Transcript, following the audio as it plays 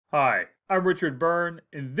Hi, I'm Richard Byrne.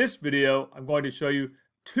 In this video, I'm going to show you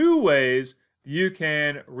 2 ways you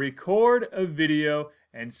can record a video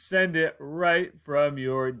and send it right from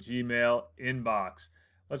your Gmail inbox.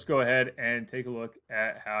 Let's go ahead and take a look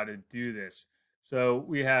at how to do this. So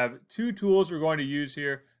we have 2 tools we're going to use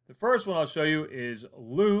here. The first one I'll show you is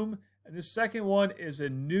Loom, and the second one is a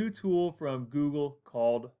new tool from Google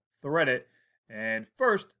called Threadit. And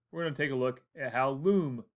first, we're going to take a look at how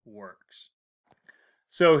Loom works.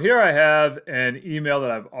 So here I have an email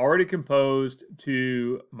that I've already composed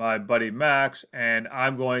to my buddy Max, and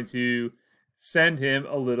I'm going to send him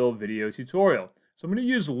a little video tutorial. So I'm going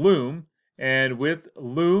to use Loom, and with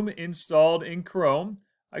Loom installed in Chrome,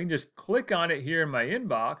 I can just click on it here in my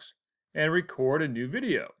inbox and record a new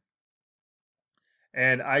video.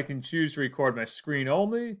 And I can choose to record my screen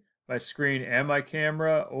only, my screen and my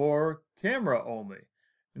camera, or camera only.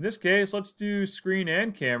 In this case, let's do screen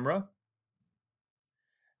and camera.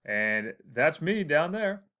 And that's me down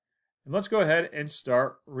there. And let's go ahead and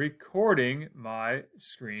start recording my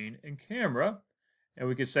screen and camera. And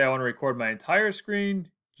we could say I want to record my entire screen,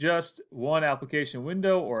 just one application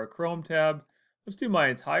window or a Chrome tab. Let's do my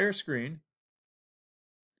entire screen.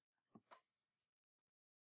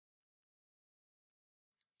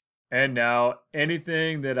 And now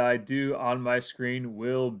anything that I do on my screen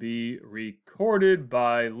will be recorded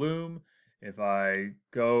by Loom. If I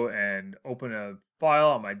go and open a file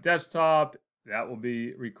on my desktop, that will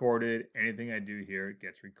be recorded. Anything I do here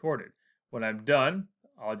gets recorded. When I'm done,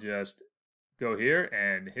 I'll just go here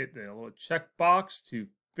and hit the little check box to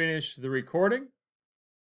finish the recording.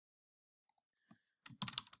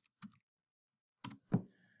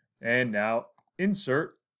 And now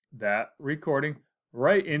insert that recording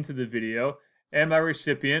right into the video, and my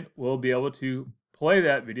recipient will be able to play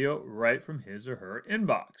that video right from his or her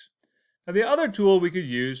inbox. Now the other tool we could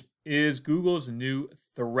use is Google's new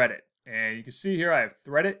Threadit. And you can see here I have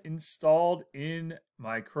Threadit installed in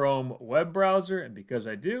my Chrome web browser, and because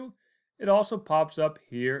I do, it also pops up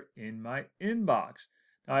here in my inbox.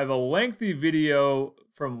 Now I have a lengthy video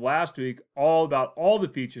from last week all about all the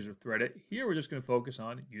features of Threadit. Here we're just going to focus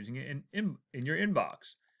on using it in your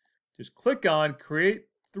inbox. Just click on Create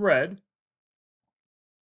Thread,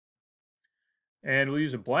 and we'll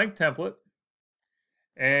use a blank template.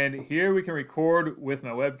 And here we can record with my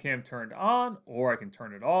webcam turned on, or I can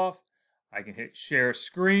turn it off. I can hit share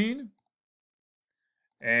screen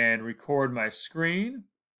and record my screen.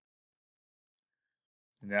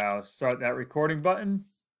 Now start that recording button.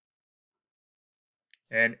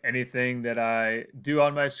 And anything that I do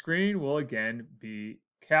on my screen will again be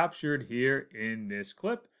captured here in this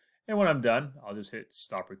clip. And when I'm done, I'll just hit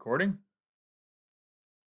stop recording.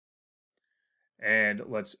 And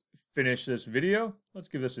let's finish this video. Let's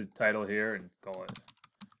give this a title here and call it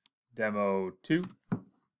Demo 2.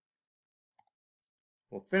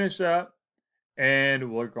 We'll finish that.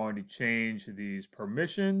 And we're going to change these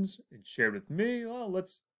permissions. It's shared with me. Well,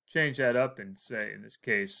 let's change that up and say, in this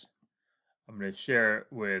case, I'm going to share it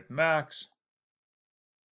with Max.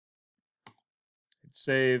 Hit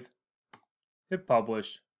save. Hit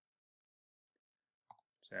publish.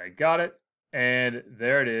 Say I got it. And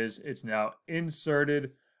there it is. It's now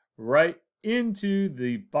inserted right into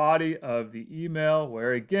the body of the email,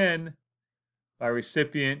 where again, my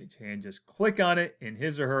recipient can just click on it in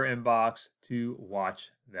his or her inbox to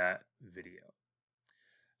watch that video.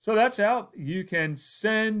 So that's how you can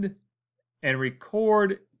send and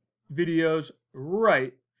record videos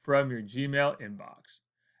right from your Gmail inbox.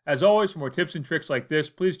 As always, for more tips and tricks like this,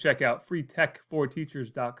 please check out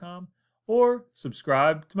freetech4teachers.com or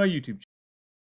subscribe to my YouTube channel.